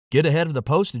Get ahead of the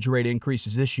postage rate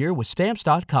increases this year with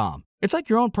Stamps.com. It's like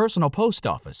your own personal post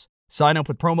office. Sign up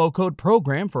with promo code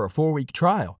PROGRAM for a 4-week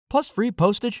trial, plus free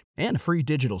postage and a free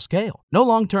digital scale. No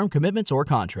long-term commitments or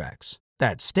contracts.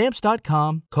 That's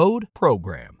Stamps.com, code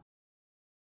PROGRAM.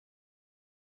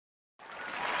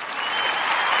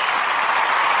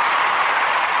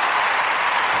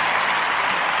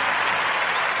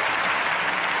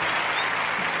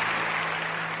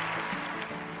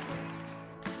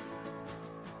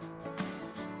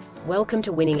 Welcome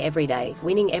to Winning Everyday.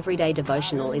 Winning Everyday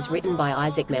Devotional is written by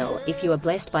Isaac Mell. If you are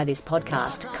blessed by this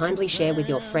podcast, kindly share with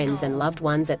your friends and loved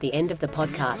ones at the end of the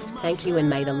podcast. Thank you and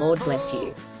may the Lord bless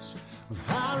you.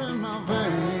 Fire in my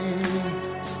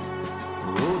veins,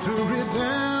 road to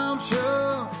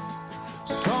redemption,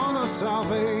 song of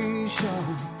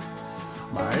salvation,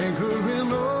 my anchor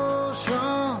in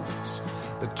oceans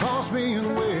that toss me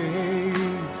in waves.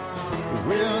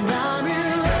 When I'm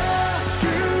in rescue,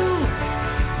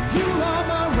 you are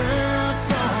my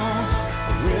ransom.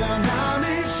 When I'm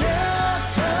in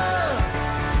shelter,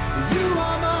 you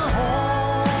are my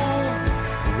home.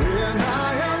 When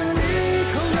I am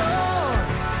weak, Lord,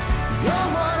 you're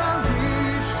what I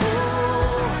reach for.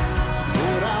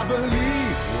 Lord, I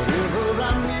believe whatever I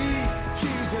need,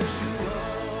 Jesus, you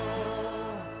are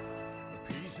the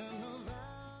peace and the light.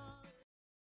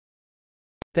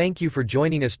 Thank you for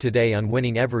joining us today on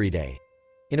Winning Everyday.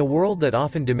 In a world that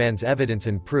often demands evidence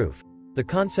and proof, the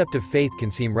concept of faith can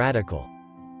seem radical.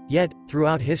 Yet,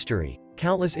 throughout history,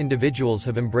 countless individuals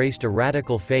have embraced a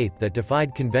radical faith that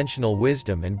defied conventional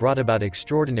wisdom and brought about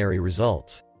extraordinary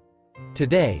results.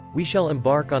 Today, we shall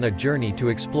embark on a journey to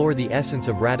explore the essence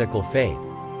of radical faith,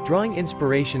 drawing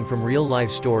inspiration from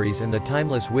real-life stories and the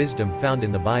timeless wisdom found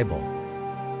in the Bible.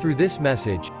 Through this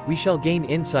message, we shall gain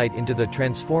insight into the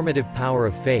transformative power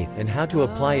of faith and how to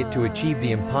apply it to achieve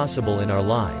the impossible in our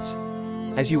lives.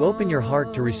 As you open your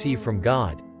heart to receive from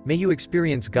God, may you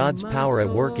experience God's power at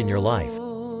work in your life.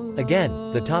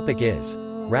 Again, the topic is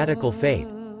radical faith,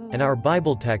 and our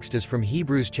Bible text is from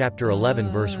Hebrews chapter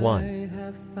 11 verse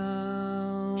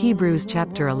 1. Hebrews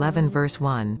chapter 11 verse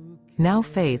 1. Now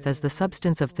faith is the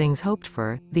substance of things hoped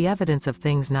for, the evidence of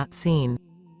things not seen.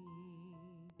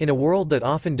 In a world that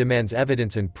often demands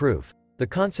evidence and proof, the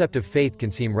concept of faith can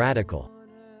seem radical.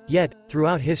 Yet,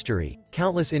 throughout history,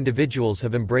 countless individuals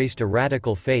have embraced a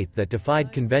radical faith that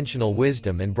defied conventional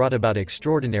wisdom and brought about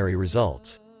extraordinary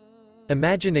results.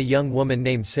 Imagine a young woman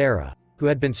named Sarah, who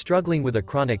had been struggling with a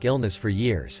chronic illness for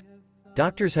years.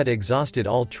 Doctors had exhausted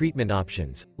all treatment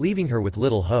options, leaving her with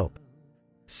little hope.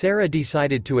 Sarah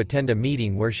decided to attend a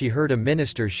meeting where she heard a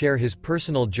minister share his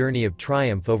personal journey of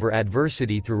triumph over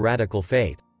adversity through radical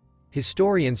faith. His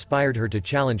story inspired her to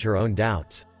challenge her own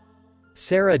doubts.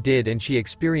 Sarah did, and she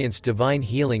experienced divine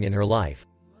healing in her life.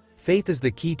 Faith is the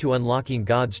key to unlocking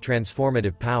God's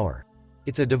transformative power.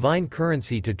 It's a divine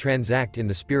currency to transact in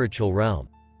the spiritual realm.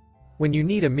 When you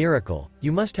need a miracle,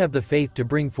 you must have the faith to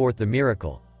bring forth the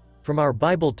miracle. From our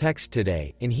Bible text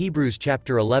today, in Hebrews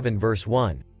chapter 11 verse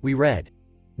 1, we read,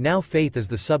 "Now faith is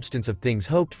the substance of things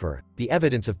hoped for, the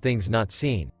evidence of things not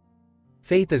seen."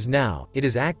 Faith is now, it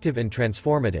is active and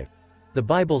transformative. The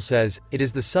Bible says, it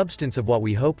is the substance of what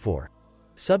we hope for.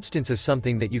 Substance is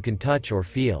something that you can touch or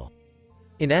feel.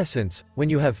 In essence, when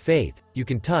you have faith, you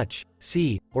can touch,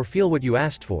 see, or feel what you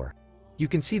asked for. You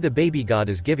can see the baby God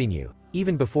is giving you,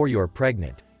 even before you are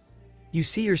pregnant. You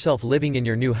see yourself living in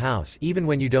your new house even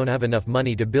when you don't have enough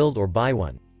money to build or buy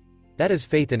one. That is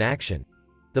faith in action.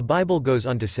 The Bible goes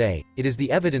on to say, it is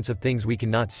the evidence of things we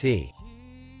cannot see.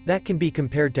 That can be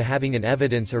compared to having an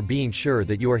evidence or being sure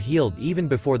that you are healed even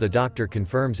before the doctor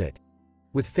confirms it.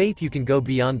 With faith you can go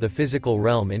beyond the physical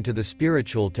realm into the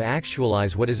spiritual to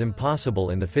actualize what is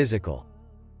impossible in the physical.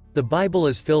 The Bible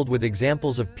is filled with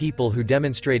examples of people who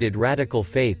demonstrated radical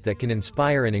faith that can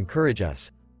inspire and encourage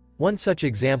us. One such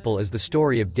example is the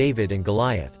story of David and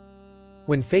Goliath.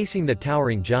 When facing the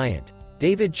towering giant,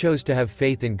 David chose to have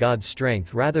faith in God's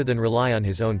strength rather than rely on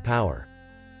his own power.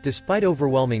 Despite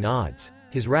overwhelming odds,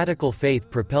 his radical faith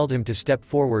propelled him to step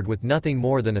forward with nothing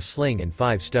more than a sling and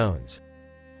 5 stones.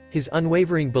 His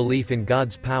unwavering belief in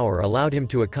God's power allowed him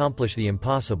to accomplish the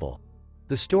impossible.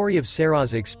 The story of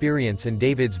Sarah's experience and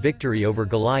David's victory over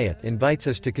Goliath invites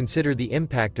us to consider the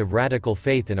impact of radical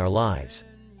faith in our lives.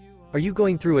 Are you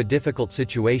going through a difficult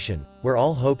situation, where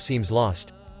all hope seems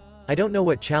lost? I don't know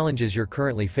what challenges you're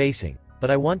currently facing,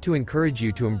 but I want to encourage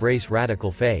you to embrace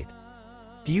radical faith.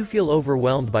 Do you feel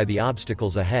overwhelmed by the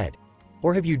obstacles ahead?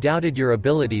 Or have you doubted your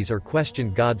abilities or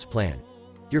questioned God's plan?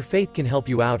 Your faith can help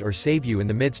you out or save you in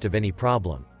the midst of any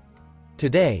problem.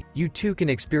 Today, you too can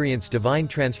experience divine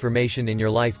transformation in your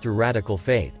life through radical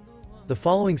faith. The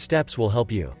following steps will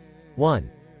help you. 1.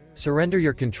 Surrender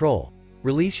your control.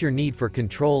 Release your need for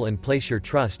control and place your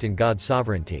trust in God's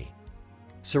sovereignty.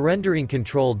 Surrendering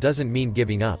control doesn't mean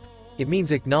giving up. It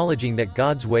means acknowledging that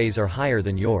God's ways are higher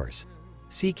than yours.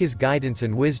 Seek His guidance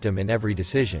and wisdom in every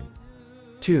decision.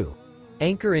 2.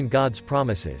 Anchor in God's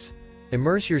promises.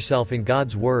 Immerse yourself in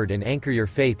God's Word and anchor your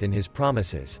faith in His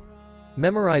promises.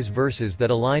 Memorize verses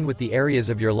that align with the areas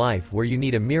of your life where you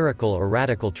need a miracle or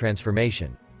radical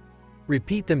transformation.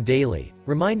 Repeat them daily,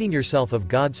 reminding yourself of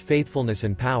God's faithfulness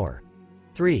and power.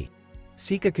 3.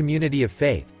 Seek a community of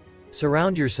faith.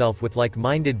 Surround yourself with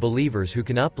like-minded believers who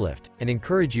can uplift and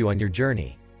encourage you on your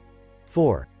journey.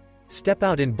 4. Step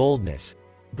out in boldness.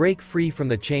 Break free from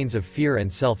the chains of fear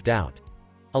and self-doubt.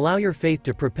 Allow your faith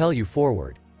to propel you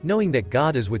forward, knowing that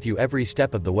God is with you every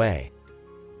step of the way.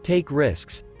 Take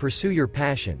risks, pursue your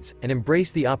passions, and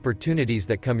embrace the opportunities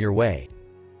that come your way.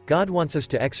 God wants us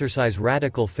to exercise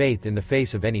radical faith in the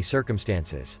face of any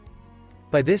circumstances.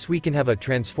 By this we can have a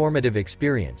transformative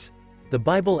experience. The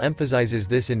Bible emphasizes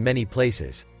this in many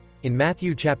places. In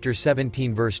Matthew chapter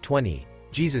 17 verse 20,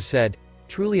 Jesus said,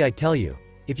 "Truly I tell you,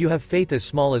 if you have faith as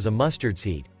small as a mustard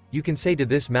seed, you can say to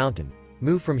this mountain,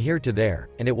 'Move from here to there,'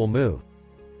 and it will move.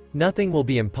 Nothing will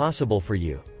be impossible for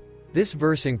you." This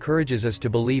verse encourages us to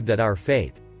believe that our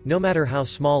faith, no matter how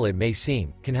small it may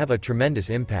seem, can have a tremendous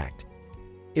impact.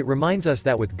 It reminds us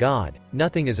that with God,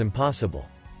 nothing is impossible.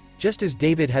 Just as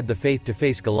David had the faith to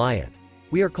face Goliath,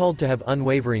 we are called to have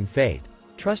unwavering faith,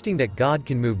 trusting that God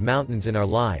can move mountains in our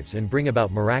lives and bring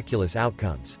about miraculous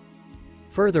outcomes.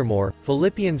 Furthermore,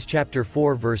 Philippians chapter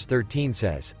 4 verse 13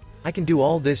 says, "I can do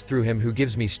all this through Him who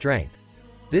gives me strength."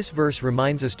 This verse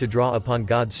reminds us to draw upon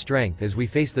God's strength as we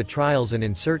face the trials and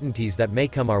uncertainties that may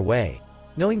come our way,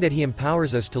 knowing that He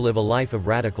empowers us to live a life of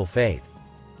radical faith.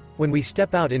 When we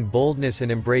step out in boldness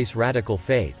and embrace radical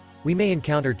faith, we may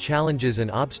encounter challenges and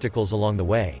obstacles along the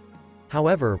way.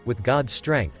 However, with God's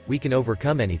strength, we can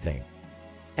overcome anything.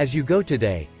 As you go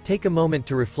today, take a moment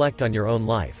to reflect on your own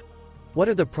life. What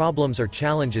are the problems or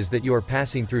challenges that you are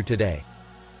passing through today?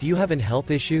 Do you have an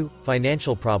health issue,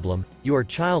 financial problem, you are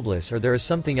childless, or there is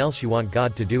something else you want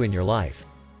God to do in your life?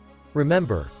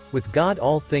 Remember, with God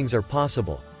all things are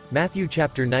possible. Matthew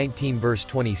chapter 19 verse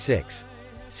 26.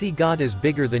 See God as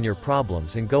bigger than your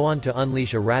problems and go on to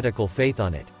unleash a radical faith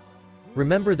on it.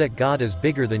 Remember that God is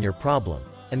bigger than your problem,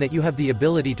 and that you have the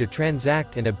ability to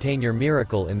transact and obtain your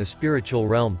miracle in the spiritual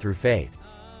realm through faith.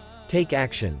 Take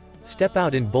action. Step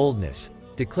out in boldness.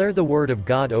 Declare the word of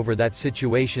God over that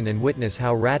situation and witness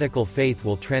how radical faith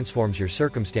will transform your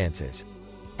circumstances.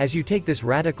 As you take this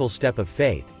radical step of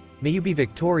faith, may you be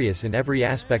victorious in every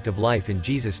aspect of life in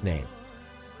Jesus' name.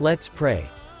 Let's pray.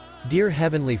 Dear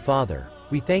Heavenly Father,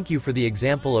 we thank you for the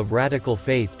example of radical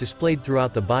faith displayed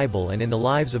throughout the Bible and in the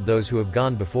lives of those who have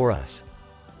gone before us.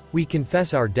 We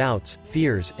confess our doubts,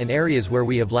 fears, and areas where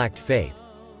we have lacked faith.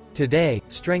 Today,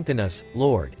 strengthen us,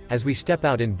 Lord, as we step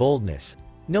out in boldness,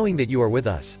 knowing that you are with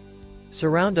us.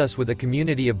 Surround us with a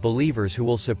community of believers who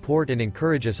will support and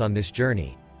encourage us on this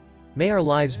journey. May our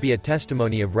lives be a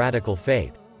testimony of radical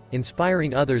faith,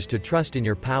 inspiring others to trust in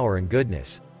your power and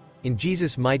goodness. In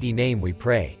Jesus' mighty name we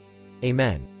pray.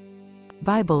 Amen.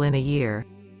 Bible in a year.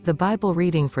 The Bible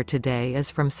reading for today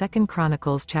is from 2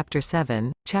 Chronicles chapter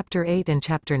 7, chapter 8 and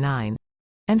chapter 9.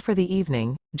 And for the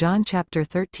evening, John chapter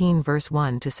 13 verse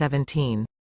 1 to 17.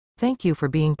 Thank you for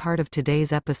being part of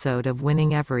today's episode of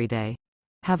Winning Every Day.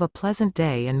 Have a pleasant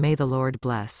day and may the Lord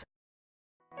bless.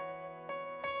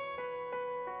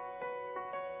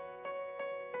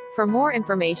 For more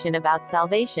information about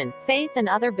salvation, faith and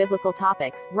other biblical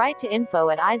topics, write to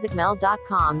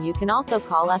info@isaacmel.com. You can also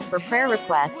call us for prayer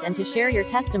requests and to share your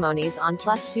testimonies on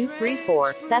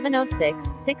 +234 706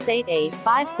 688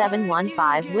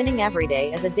 5715. Winning Every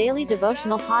Day is a daily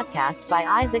devotional podcast by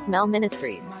Isaac Mel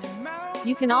Ministries.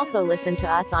 You can also listen to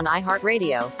us on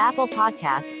iHeartRadio, Apple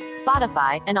Podcasts,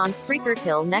 Spotify, and on Spreaker.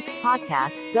 Till next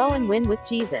podcast, go and win with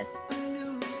Jesus.